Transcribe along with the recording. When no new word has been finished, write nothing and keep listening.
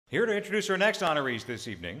Here to introduce our next honorees this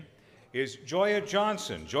evening is Joya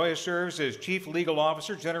Johnson. Joya serves as Chief Legal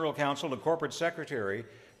Officer, General Counsel, and Corporate Secretary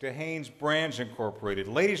to Hanes Brands Incorporated.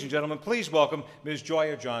 Ladies and gentlemen, please welcome Ms.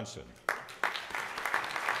 Joya Johnson.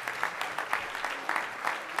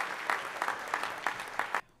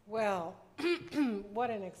 Well, what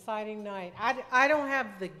an exciting night. I don't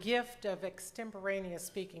have the gift of extemporaneous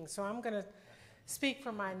speaking, so I'm going to speak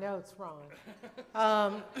from my notes,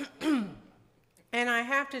 Ron. And I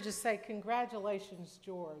have to just say, congratulations,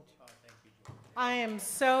 George. Oh, thank you, George. I am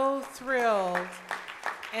so thrilled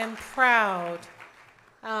and proud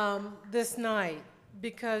this night,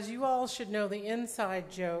 because you all should know the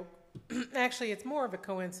inside joke. Actually, it's more of a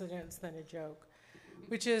coincidence than a joke,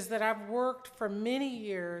 which is that I've worked for many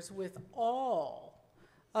years with all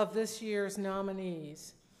of this year's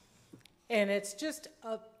nominees. And it's just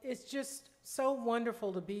so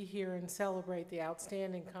wonderful to be here and celebrate the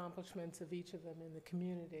outstanding accomplishments of each of them in the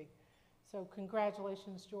community. So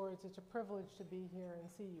congratulations, George. It's a privilege to be here and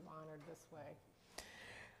see you honored this way.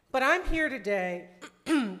 But I'm here today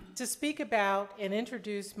to speak about and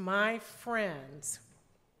introduce my friends.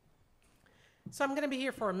 So I'm going to be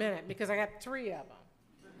here for a minute because I got three of them.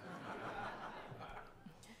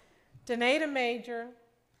 Danita Major,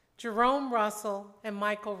 Jerome Russell, and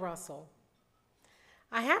Michael Russell.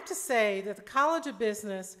 I have to say that the College of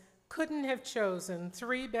Business couldn't have chosen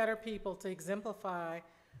three better people to exemplify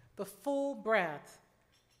the full breadth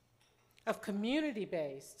of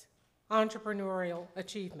community-based entrepreneurial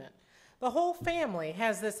achievement. The whole family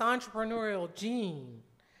has this entrepreneurial gene.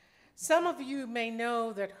 Some of you may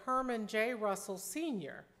know that Herman J. Russell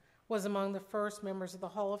Sr. was among the first members of the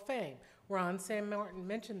Hall of Fame. Ron Sam Martin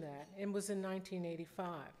mentioned that, and was in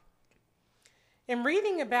 1985. In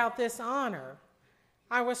reading about this honor,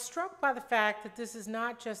 I was struck by the fact that this is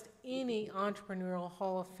not just any entrepreneurial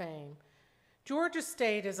Hall of Fame. Georgia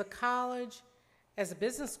State as a college, as a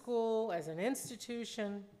business school, as an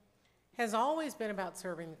institution, has always been about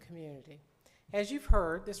serving the community. As you've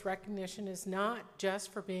heard, this recognition is not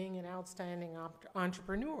just for being an outstanding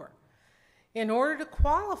entrepreneur. In order to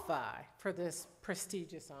qualify for this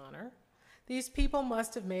prestigious honor, these people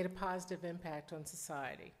must have made a positive impact on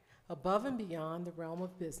society, above and beyond the realm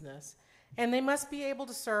of business, and they must be able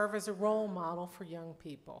to serve as a role model for young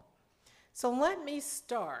people. So let me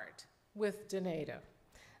start with Danita,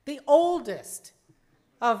 the oldest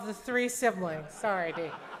of the three siblings. Sorry,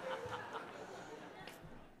 Dee.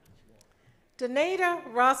 Danita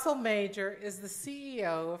Russell Major is the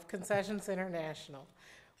CEO of Concessions International,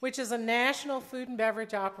 which is a national food and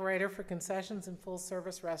beverage operator for concessions and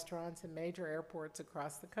full-service restaurants in major airports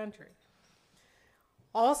across the country.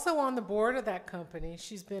 Also on the board of that company,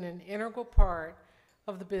 she's been an integral part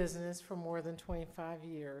of the business for more than 25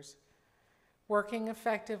 years, working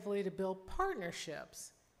effectively to build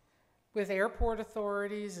partnerships with airport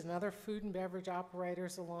authorities and other food and beverage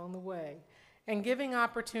operators along the way, and giving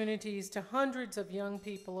opportunities to hundreds of young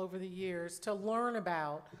people over the years to learn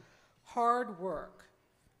about hard work,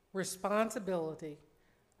 responsibility,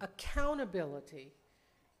 accountability,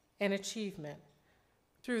 and achievement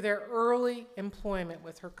through their early employment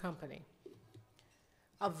with her company.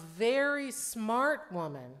 A very smart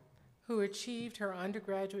woman who achieved her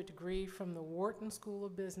undergraduate degree from the Wharton School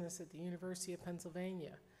of Business at the University of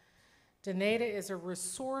Pennsylvania. Danita is a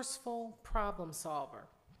resourceful problem solver.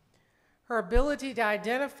 Her ability to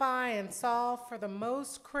identify and solve for the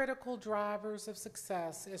most critical drivers of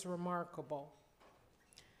success is remarkable.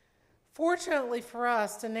 Fortunately for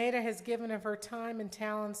us, Danita has given of her time and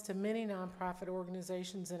talents to many nonprofit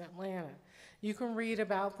organizations in Atlanta. You can read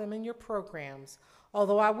about them in your programs,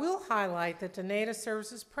 although I will highlight that Danita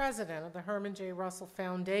serves as president of the Herman J. Russell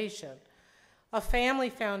Foundation, a family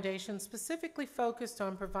foundation specifically focused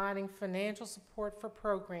on providing financial support for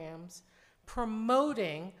programs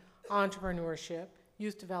promoting entrepreneurship,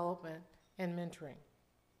 youth development, and mentoring.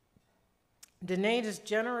 Danita's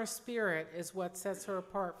generous spirit is what sets her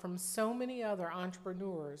apart from so many other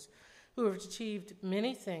entrepreneurs who have achieved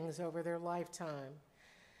many things over their lifetime.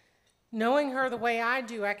 Knowing her the way I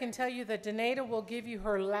do, I can tell you that Danita will give you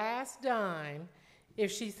her last dime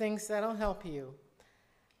if she thinks that'll help you.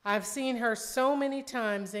 I've seen her so many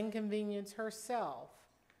times inconvenience herself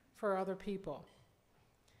for other people.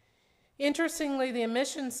 Interestingly, the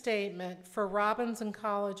mission statement for Robinson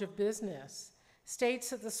College of Business states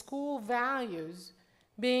that the school values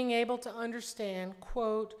being able to understand,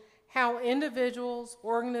 quote, how individuals,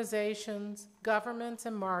 organizations, governments,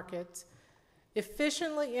 and markets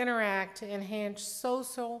efficiently interact to enhance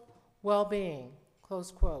social well-being,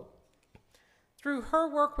 close quote. Through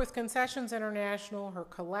her work with Concessions International, her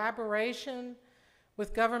collaboration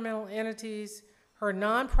with governmental entities, her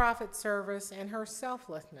nonprofit service, and her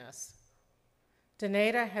selflessness.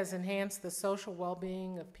 Daneta has enhanced the social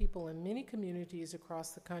well-being of people in many communities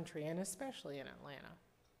across the country, and especially in Atlanta.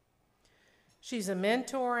 She's a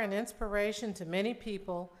mentor and inspiration to many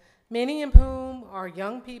people, many of whom are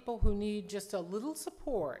young people who need just a little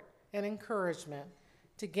support and encouragement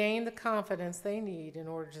to gain the confidence they need in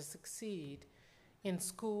order to succeed in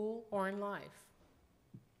school or in life.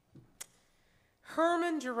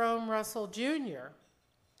 Herman Jerome Russell Jr.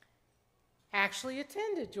 actually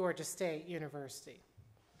attended Georgia State University.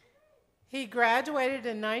 He graduated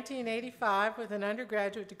in 1985 with an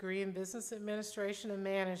undergraduate degree in business administration and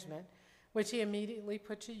management, which he immediately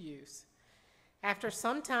put to use. After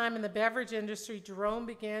some time in the beverage industry, Jerome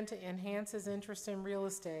began to enhance his interest in real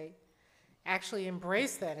estate, actually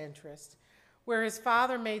embraced that interest, where his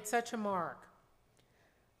father made such a mark.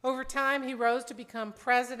 Over time, he rose to become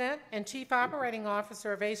president and chief operating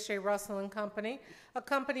officer of H.J. Russell & Company, a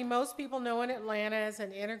company most people know in Atlanta as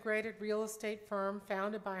an integrated real estate firm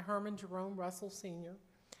founded by Herman Jerome Russell Sr.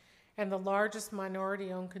 and the largest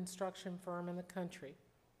minority-owned construction firm in the country.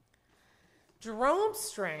 Jerome's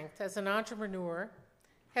strength as an entrepreneur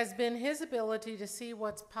has been his ability to see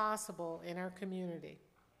what's possible in our community.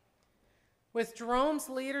 With Jerome's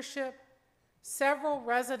leadership, several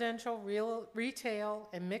residential, retail,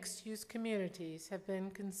 and mixed-use communities have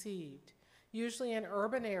been conceived, usually in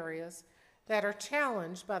urban areas that are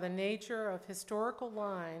challenged by the nature of historical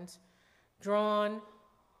lines drawn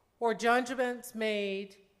or judgments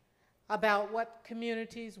made about what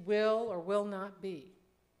communities will or will not be.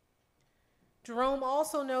 Jerome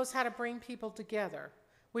also knows how to bring people together,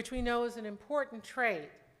 which we know is an important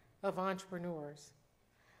trait of entrepreneurs.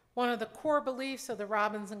 One of the core beliefs of the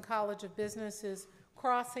Robinson College of Business is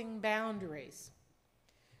crossing boundaries.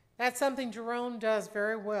 That's something Jerome does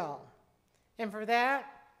very well. And for that,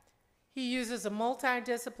 he uses a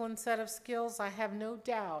multidisciplinary set of skills I have no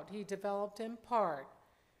doubt he developed in part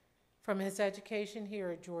from his education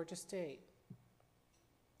here at Georgia State.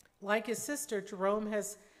 Like his sister, Jerome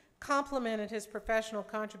has complemented his professional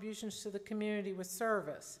contributions to the community with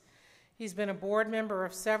service. He's been a board member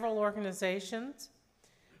of several organizations,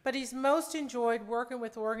 but he's most enjoyed working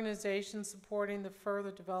with organizations supporting the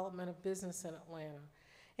further development of business in Atlanta.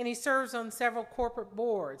 And he serves on several corporate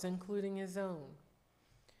boards, including his own.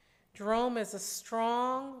 Jerome is a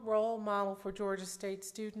strong role model for Georgia State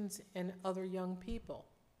students and other young people.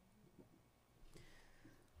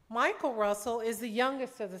 Michael Russell is the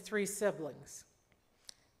youngest of the three siblings,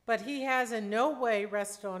 but he has in no way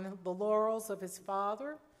rested on the laurels of his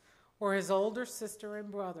father or his older sister and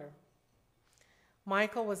brother.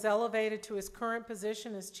 Michael was elevated to his current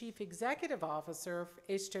position as Chief Executive Officer of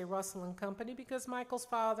H.J. Russell & Company because Michael's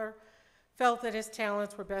father felt that his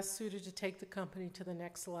talents were best suited to take the company to the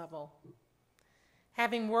next level.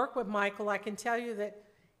 Having worked with Michael, I can tell you that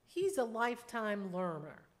he's a lifetime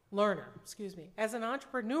learner. As an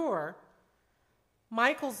entrepreneur,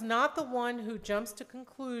 Michael's not the one who jumps to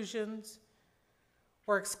conclusions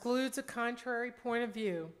or excludes a contrary point of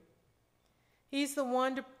view. He's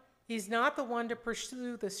not the one to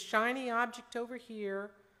pursue the shiny object over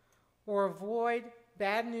here or avoid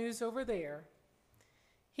bad news over there.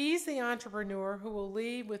 He's the entrepreneur who will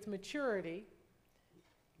lead with maturity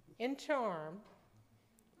and charm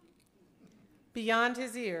beyond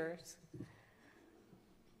his years,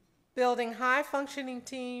 building high-functioning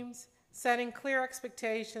teams, setting clear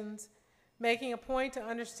expectations, making a point to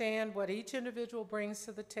understand what each individual brings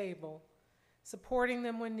to the table, supporting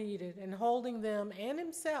them when needed, and holding them and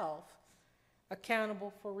himself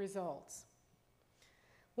accountable for results.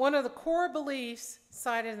 One of the core beliefs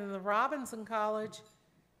cited in the Robinson College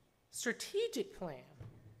strategic plan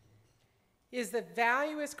is that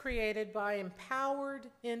value is created by empowered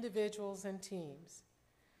individuals and teams.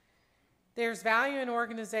 There's value in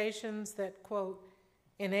organizations that, quote,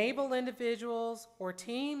 enable individuals or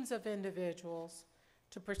teams of individuals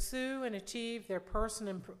to pursue and achieve their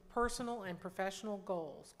personal and professional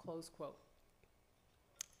goals, close quote.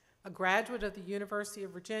 A graduate of the University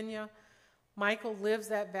of Virginia, Michael lives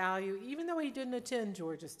that value even though he didn't attend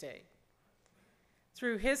Georgia State.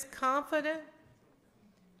 Through his confident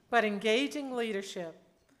but engaging leadership,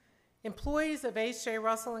 employees of H.J.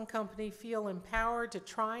 Russell & Company feel empowered to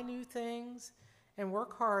try new things and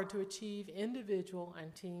work hard to achieve individual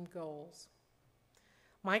and team goals.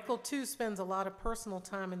 Michael, too, spends a lot of personal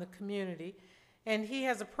time in the community, and he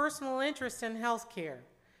has a personal interest in healthcare,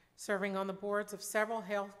 serving on the boards of several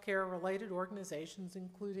healthcare-related organizations,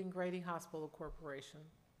 including Grady Hospital Corporation.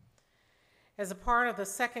 As a part of the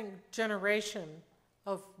second generation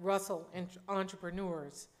of Russell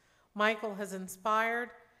entrepreneurs, Michael has inspired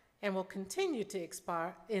and will continue to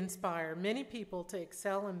inspire many people to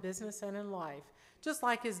excel in business and in life, just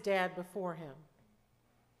like his dad before him.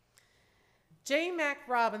 J. Mac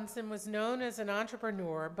Robinson was known as an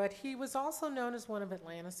entrepreneur, but he was also known as one of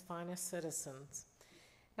Atlanta's finest citizens.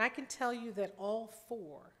 And I can tell you that all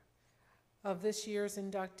four of this year's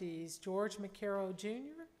inductees, George McCarroll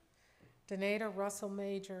Jr., Donata Russell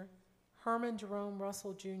Major, Herman Jerome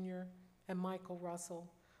Russell Jr., and Michael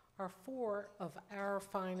Russell, are four of our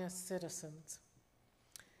finest citizens.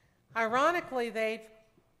 Ironically, they've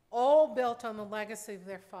all built on the legacy of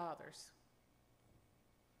their fathers.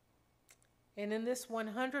 And in this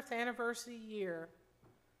 100th anniversary year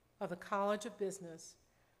of the College of Business,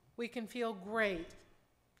 we can feel great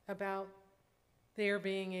about their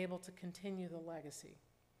being able to continue the legacy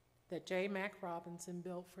that J. Mac Robinson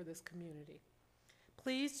built for this community.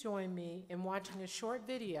 Please join me in watching a short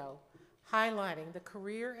video highlighting the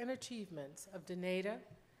career and achievements of Donata,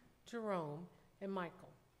 Jerome, and Michael.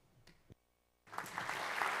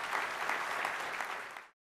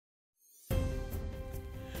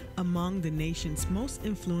 Among the nation's most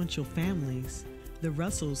influential families, the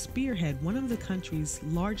Russells spearhead one of the country's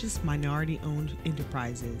largest minority-owned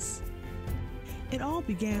enterprises. It all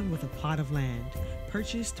began with a plot of land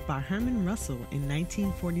purchased by Herman Russell in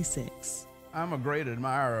 1946. I'm a great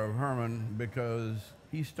admirer of Herman because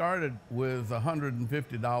he started with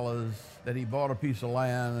 $150 that he bought a piece of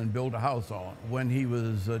land and built a house on when he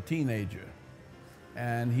was a teenager.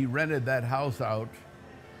 And he rented that house out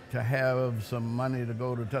to have some money to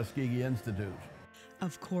go to Tuskegee Institute.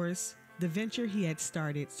 Of course, the venture he had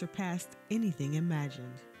started surpassed anything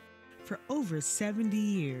imagined. For over 70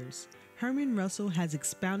 years, Herman Russell has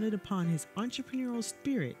expounded upon his entrepreneurial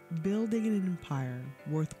spirit, building an empire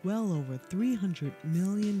worth well over $300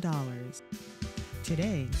 million.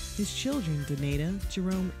 Today, his children, Donata,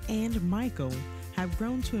 Jerome, and Michael, have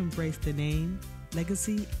grown to embrace the name,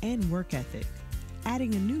 legacy, and work ethic,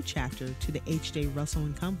 adding a new chapter to the H.J. Russell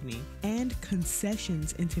 & Company and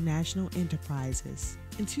Concessions International Enterprises.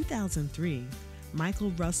 In 2003,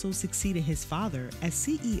 Michael Russell succeeded his father as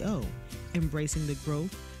CEO, embracing the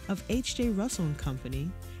growth of H.J. Russell &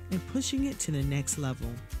 Company and pushing it to the next level.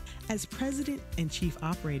 As President and Chief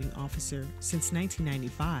Operating Officer since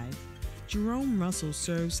 1995, Jerome Russell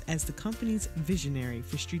serves as the company's visionary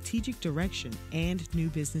for strategic direction and new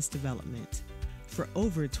business development. For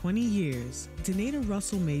over 20 years, Donata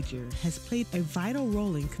Russell Major has played a vital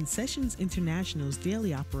role in Concessions International's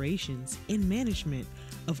daily operations and management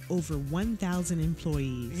of over 1,000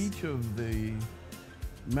 employees. Each of the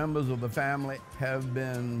members of the family have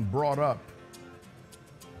been brought up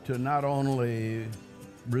to not only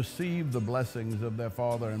receive the blessings of their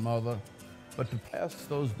father and mother, but to pass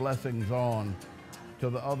those blessings on to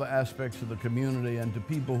the other aspects of the community and to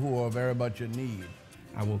people who are very much in need.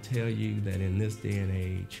 I will tell you that in this day and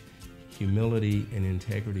age, humility and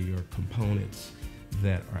integrity are components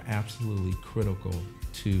that are absolutely critical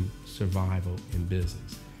to survival in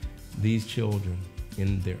business. These children,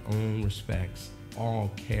 in their own respects,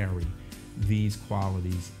 all carry these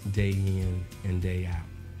qualities day in and day out.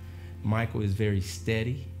 Michael is very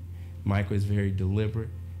steady, Michael is very deliberate,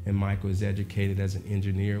 and Michael is educated as an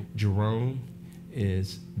engineer. Jerome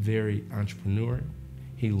is very entrepreneurial.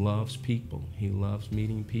 He loves people, he loves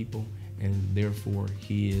meeting people, and therefore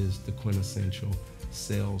he is the quintessential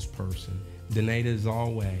salesperson. Donata is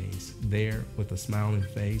always there with a smiling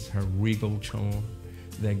face, her regal charm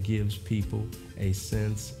that gives people a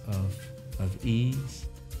sense of ease.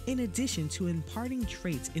 In addition to imparting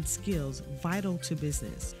traits and skills vital to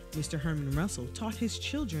business, Mr. Herman Russell taught his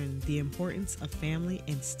children the importance of family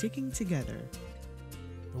and sticking together.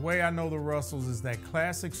 The way I know the Russells is that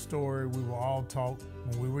classic story we were all taught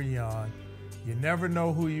when we were young. You never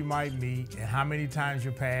know who you might meet and how many times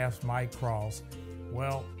your paths might cross.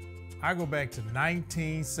 Well, I go back to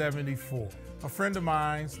 1974. A friend of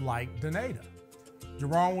mine's liked Donata.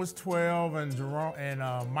 Jerome was 12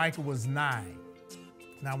 and Michael was 9.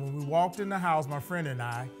 Now, when we walked in the house, my friend and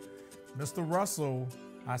I, Mr. Russell,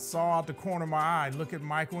 I saw out the corner of my eye, look at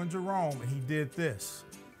Michael and Jerome, and he did this.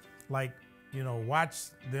 Like, you know, watch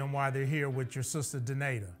them while they're here with your sister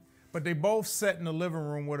Donata. But they both sat in the living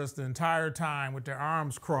room with us the entire time with their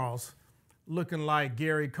arms crossed, looking like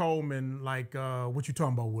Gary Coleman, like, what you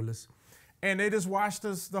talking about, Willis? And they just watched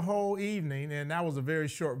us the whole evening, and that was a very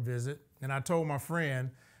short visit. And I told my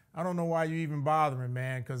friend, I don't know why you even bothering,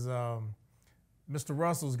 man, because Mr.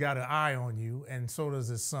 Russell's got an eye on you, and so does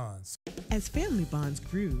his sons. As family bonds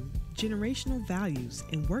grew, generational values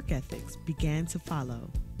and work ethics began to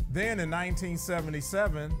follow. Then in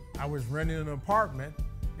 1977, I was renting an apartment,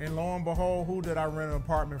 and lo and behold, who did I rent an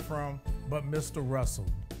apartment from but Mr. Russell?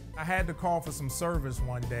 I had to call for some service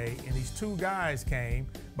one day, and these two guys came.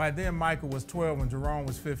 By then, Michael was 12 and Jerome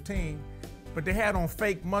was 15, but they had on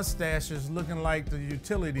fake mustaches looking like the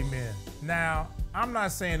utility men. Now, I'm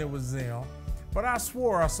not saying it was them, but I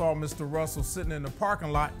swore I saw Mr. Russell sitting in the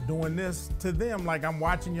parking lot doing this to them like I'm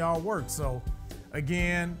watching y'all work. So,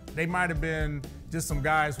 again, they might have been just some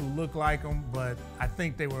guys who look like them, but I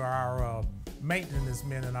think they were our maintenance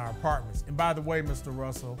men in our apartments. And by the way, Mr.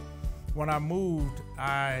 Russell, when I moved,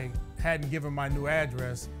 I hadn't given my new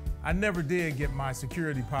address. I never did get my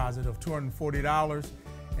security deposit of $240.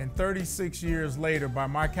 And 36 years later, by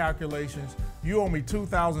my calculations, you owe me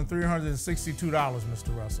 $2,362,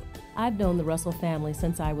 Mr. Russell. I've known the Russell family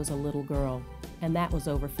since I was a little girl, and that was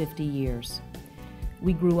over 50 years.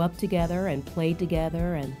 We grew up together and played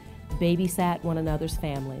together and babysat one another's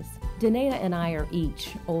families. Danita and I are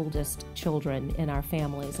each oldest children in our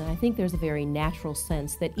families, and I think there's a very natural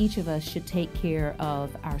sense that each of us should take care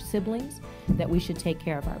of our siblings, that we should take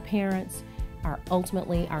care of our parents,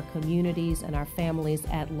 ultimately our communities and our families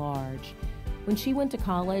at large. When she went to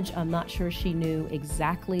college, I'm not sure she knew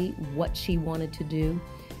exactly what she wanted to do.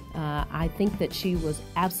 I think that she was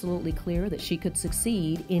absolutely clear that she could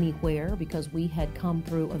succeed anywhere because we had come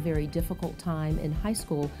through a very difficult time in high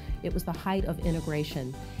school. It was the height of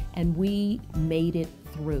integration, and we made it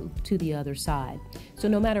through to the other side. So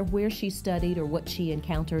no matter where she studied or what she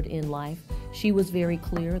encountered in life, she was very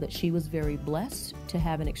clear that she was very blessed to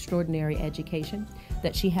have an extraordinary education,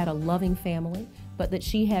 that she had a loving family, but that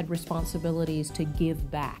she had responsibilities to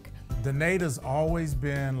give back. Danita's always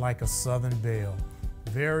been like a Southern belle.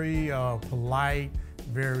 Very polite,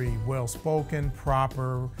 very well-spoken,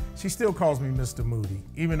 proper. She still calls me Mr. Moody,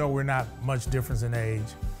 even though we're not much difference in age.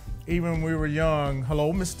 Even when we were young,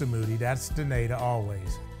 hello, Mr. Moody, that's Danita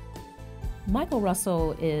always. Michael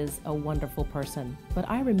Russell is a wonderful person, but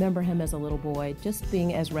I remember him as a little boy just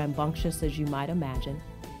being as rambunctious as you might imagine.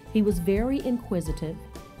 He was very inquisitive,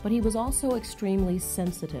 but he was also extremely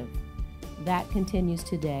sensitive. That continues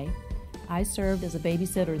today. I served as a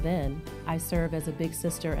babysitter then. I serve as a big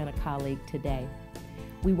sister and a colleague today.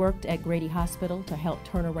 We worked at Grady Hospital to help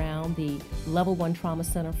turn around the Level 1 Trauma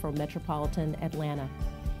Center for Metropolitan Atlanta.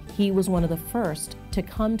 He was one of the first to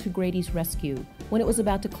come to Grady's rescue when it was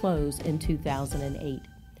about to close in 2008.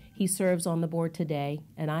 He serves on the board today,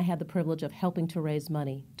 and I had the privilege of helping to raise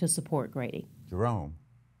money to support Grady. Jerome,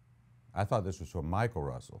 I thought this was for Michael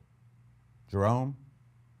Russell. Jerome?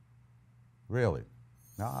 Really?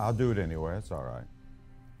 No, I'll do it anyway, it's all right.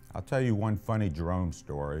 I'll tell you one funny Jerome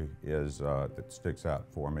story that sticks out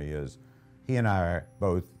for me is he and I are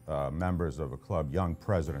both members of a club, Young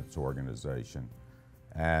Presidents Organization.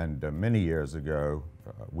 And many years ago,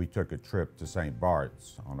 we took a trip to St.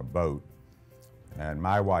 Bart's on a boat. And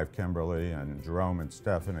my wife, Kimberly, and Jerome and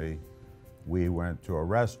Stephanie, we went to a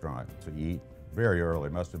restaurant to eat very early,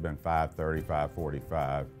 must have been 5:30,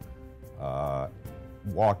 5:45.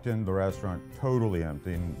 Walked in the restaurant totally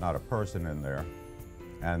empty, not a person in there.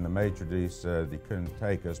 And the maitre d' said he couldn't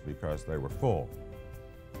take us because they were full.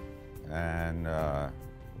 And I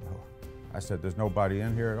said, there's nobody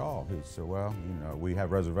in here at all. He said, well, you know, we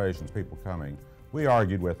have reservations, people coming. We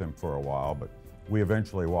argued with him for a while, but we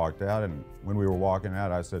eventually walked out. And when we were walking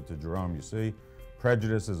out, I said to Jerome, you see,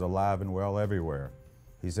 prejudice is alive and well everywhere.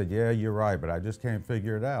 He said, yeah, you're right, but I just can't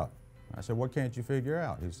figure it out. I said, what can't you figure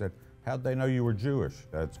out? He said, how'd they know you were Jewish?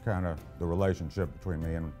 That's kind of the relationship between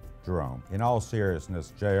me and Jerome. In all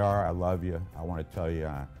seriousness, JR, I love you. I want to tell you,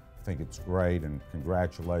 I think it's great, and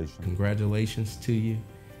congratulations. Congratulations to you,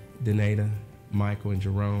 Danita, Michael, and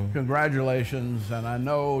Jerome. Congratulations, and I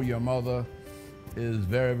know your mother is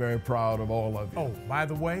very, very proud of all of you. Oh, by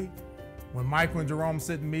the way, when Michael and Jerome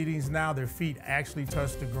sit in meetings now, their feet actually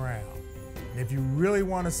touch the ground. And if you really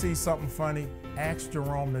want to see something funny, ask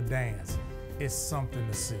Jerome to dance. It's something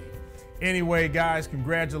to see. Anyway, guys,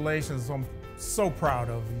 congratulations. I'm so proud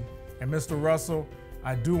of you. And Mr. Russell,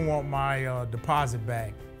 I do want my deposit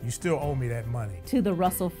back. You still owe me that money. To the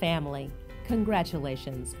Russell family,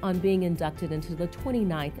 congratulations on being inducted into the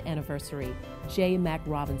 29th anniversary J. Mac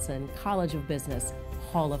Robinson College of Business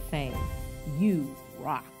Hall of Fame. You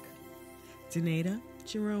rock. Danita,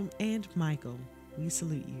 Jerome, and Michael, we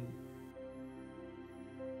salute you.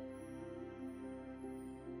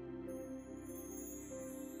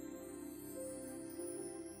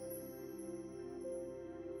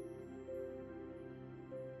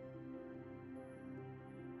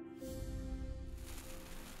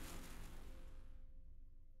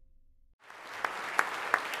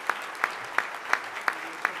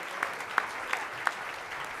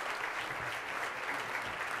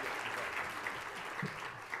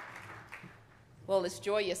 Well, as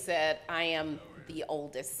Joya said, I am the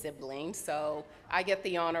oldest sibling, so I get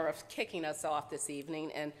the honor of kicking us off this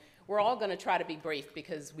evening, and we're all going to try to be brief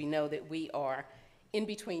because we know that we are in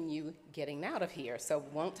between you getting out of here, so it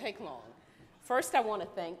won't take long. First, I want to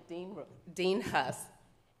thank Dean Huss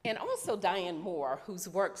and also Diane Moore, who's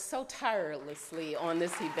worked so tirelessly on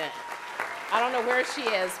this event. I don't know where she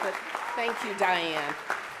is, but thank you, Diane.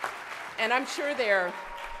 And I'm sure there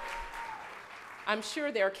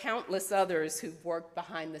are countless others who've worked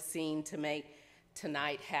behind the scene to make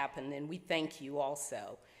tonight happen, and we thank you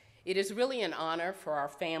also. It is really an honor for our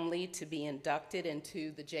family to be inducted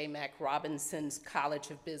into the J. Mac Robinson's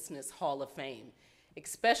College of Business Hall of Fame,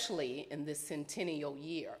 especially in this centennial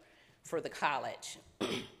year for the college.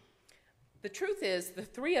 The truth is, the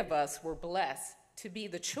three of us were blessed to be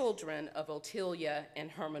the children of Otelia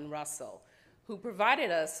and Herman Russell, who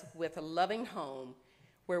provided us with a loving home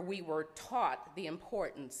where we were taught the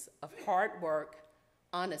importance of hard work,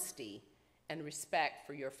 honesty, and respect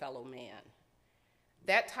for your fellow man.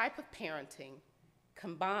 That type of parenting,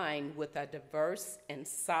 combined with a diverse and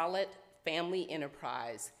solid family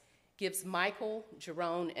enterprise, gives Michael,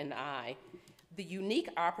 Jerome, and I the unique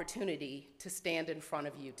opportunity to stand in front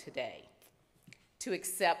of you today, to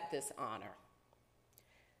accept this honor.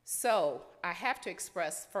 So I have to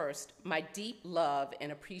express first my deep love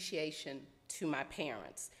and appreciation to my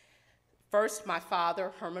parents. First, my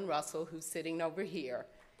father, Herman Russell, who's sitting over here,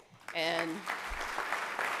 and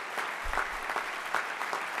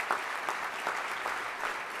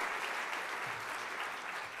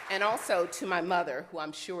also to my mother, who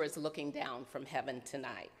I'm sure is looking down from heaven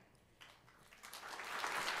tonight.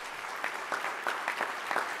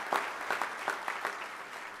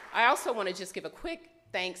 I also want to just give a quick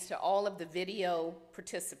thanks to all of the video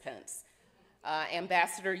participants.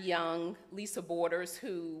 Ambassador Young, Lisa Borders,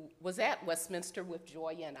 who was at Westminster with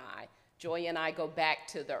Joy and I. Joy and I go back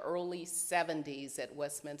to the early 70s at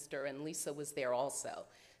Westminster, and Lisa was there also.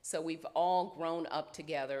 So we've all grown up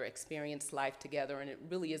together, experienced life together, and it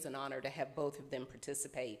really is an honor to have both of them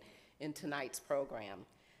participate in tonight's program.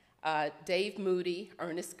 Dave Moody,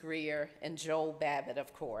 Ernest Greer, and Joel Babbitt,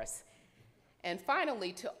 of course. And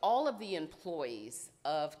finally, to all of the employees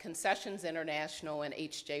of Concessions International and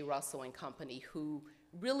H.J. Russell and Company who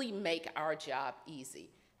really make our job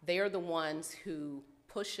easy. They're the ones who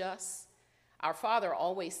push us. Our father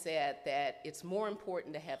always said that it's more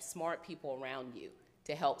important to have smart people around you,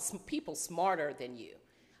 to help people smarter than you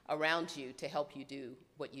around you to help you do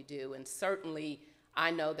what you do. And certainly,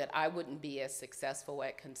 I know that I wouldn't be as successful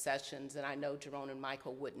at Concessions, and I know Jerome and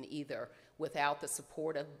Michael wouldn't either, without the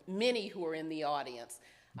support of many who are in the audience.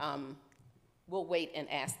 We'll wait and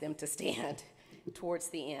ask them to stand towards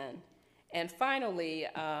the end. And finally,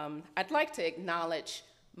 I'd like to acknowledge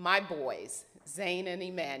my boys, Zane and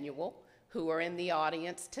Emmanuel, who are in the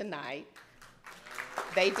audience tonight.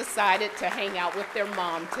 They decided to hang out with their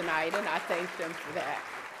mom tonight, and I thank them for that.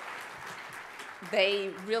 They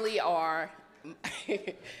really are,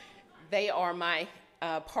 they are my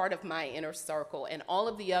part of my inner circle, and all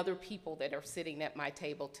of the other people that are sitting at my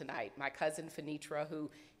table tonight. My cousin Finitra, who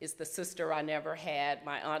is the sister I never had,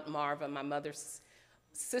 my Aunt Marva, my mother's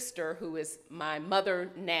sister, who is my mother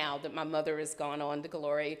now that my mother has gone on to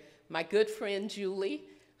glory, my good friend Julie,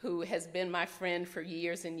 who has been my friend for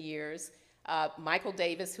years and years, Michael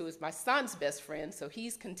Davis, who is my son's best friend, so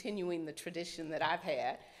he's continuing the tradition that I've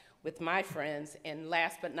had with my friends, and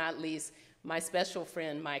last but not least, my special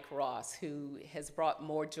friend Mike Ross, who has brought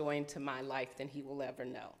more joy into my life than he will ever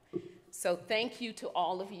know. So thank you to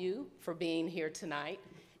all of you for being here tonight,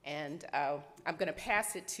 and I'm going to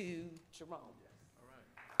pass it to Jerome. All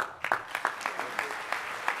right.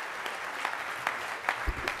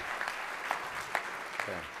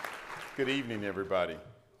 Okay. Good evening, everybody.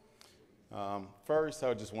 First,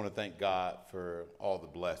 I just want to thank God for all the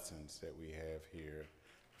blessings that we have here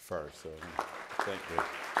first. So thank you.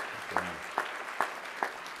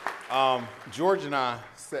 George and I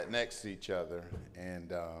sat next to each other,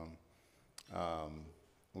 and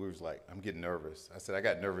we was like, I'm getting nervous. I said, I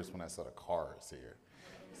got nervous when I saw the cars here.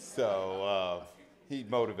 So he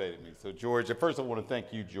motivated me. So George, first I want to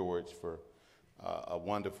thank you, George, for a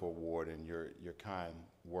wonderful award and your kind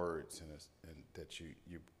words and that you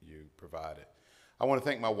provided. I want to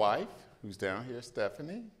thank my wife, who's down here,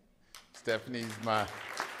 Stephanie. Stephanie's my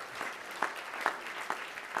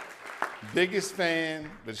biggest fan,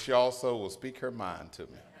 but she also will speak her mind to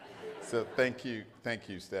me. So thank you,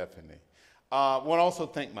 Stephanie. I want to also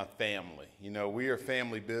thank my family. You know, we are a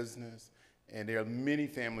family business, and there are many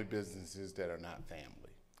family businesses that are not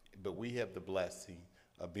family, but we have the blessing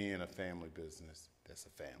of being a family business that's a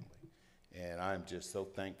family. And I'm just so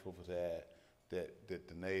thankful for that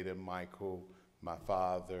Danita, Michael, my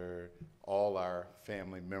father, all our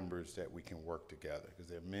family members that we can work together, because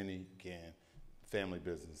there are many, again, family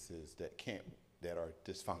businesses that are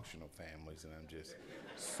dysfunctional families, and I'm just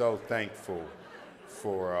so thankful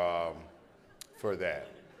for that.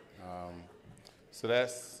 So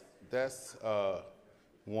that's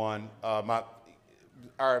one. There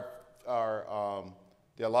are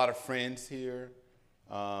a lot of friends here,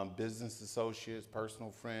 business associates,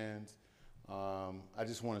 personal friends. I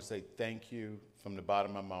just want to say thank you from the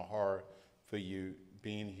bottom of my heart for you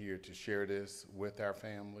being here to share this with our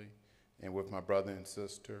family and with my brother and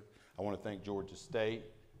sister. I want to thank Georgia State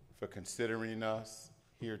for considering us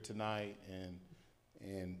here tonight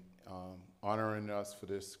and honoring us for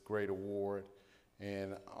this great award.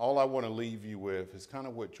 And all I want to leave you with is kind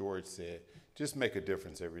of what George said. Just make a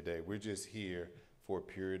difference every day. We're just here for a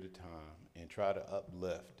period of time and try to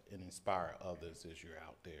uplift and inspire others as you're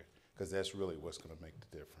out there, because that's really what's going to make the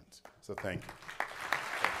difference. So thank you.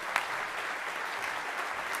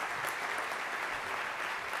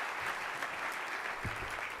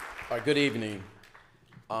 All right, good evening.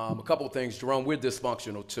 A couple of things, Jerome, we're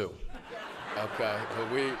dysfunctional too. Okay, but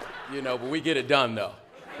we get it done though.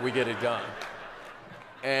 We get it done.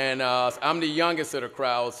 And I'm the youngest of the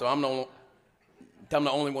crowd, so I'm the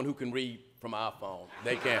only one who can read from an iPhone.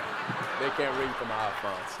 They can't read from an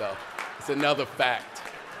iPhone, so it's another fact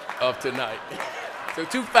of tonight. So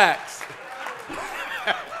 2 facts.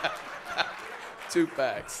 2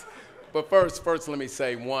 facts. But first, let me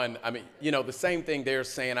say one. I mean, the same thing they're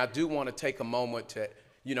saying. I do want to take a moment to,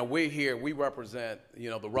 we're here. We represent,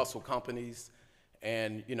 the Russell companies,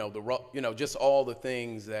 and just all the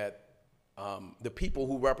things that the people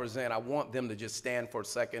who represent. I want them to just stand for a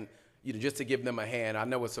second, just to give them a hand. I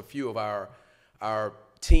know it's a few of our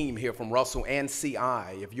team here from Russell and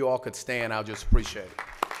CI. If you all could stand, I'll just appreciate it.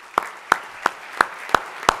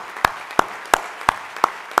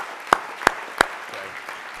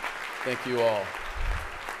 Thank you all.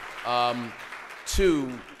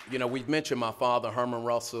 2, we've mentioned my father, Herman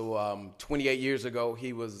Russell. 28 years ago,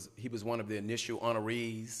 he was one of the initial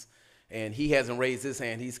honorees, and he hasn't raised his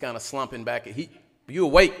hand. He's kind of slumping back. You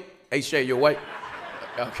awake? Hey, Shay, you awake?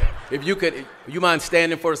 Okay. If you mind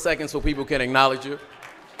standing for a second so people can acknowledge you?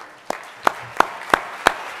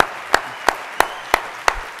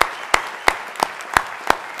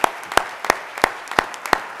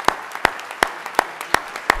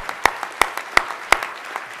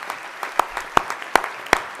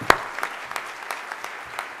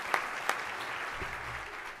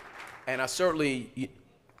 And I certainly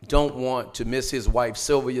don't want to miss his wife,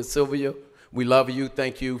 Sylvia. Sylvia, we love you.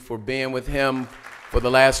 Thank you for being with him for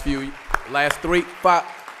the last 5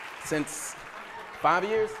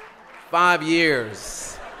 years? 5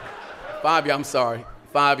 years.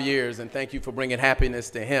 5 years, and thank you for bringing happiness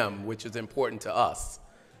to him, which is important to us.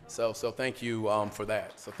 So thank you for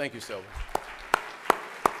that. So thank you, Sylvia.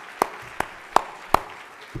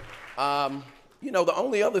 The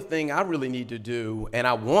only other thing I really need to do, and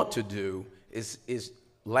I want to do, is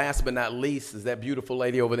last but not least, is that beautiful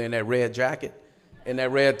lady over there in that red jacket, in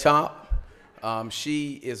that red top.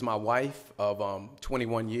 She is my wife of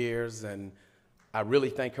 21 years, and I really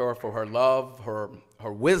thank her for her love,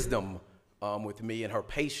 her wisdom with me, and her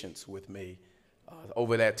patience with me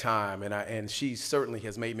over that time. And she certainly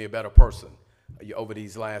has made me a better person over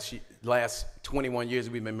these last 21 years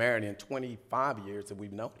we've been married, and 25 years that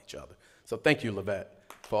we've known each other. So thank you, Lavette,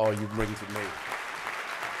 for all you bring to me.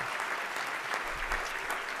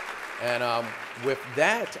 And with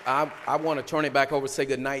that, I want to turn it back over, say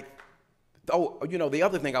good night. Oh, the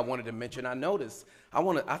other thing I wanted to mention, I noticed,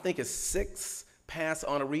 I think it's 6 past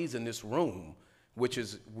honorees in this room, which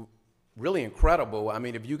is really incredible. I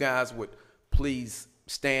mean, if you guys would please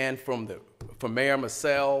stand from Mayor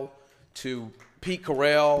Marcel to Pete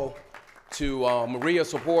Carell to Maria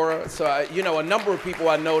Sapora. So, a number of people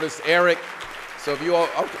I noticed, Eric, so if you all,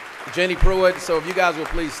 okay, Jenny Pruitt, so if you guys would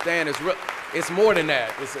please stand, it's more than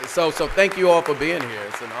that. So thank you all for being here.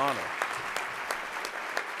 It's an honor.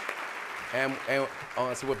 And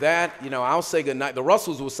so with that, I'll say good night. The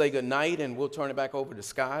Russells will say good night, and we'll turn it back over to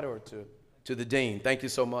Scott or to the Dean. Thank you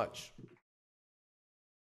so much.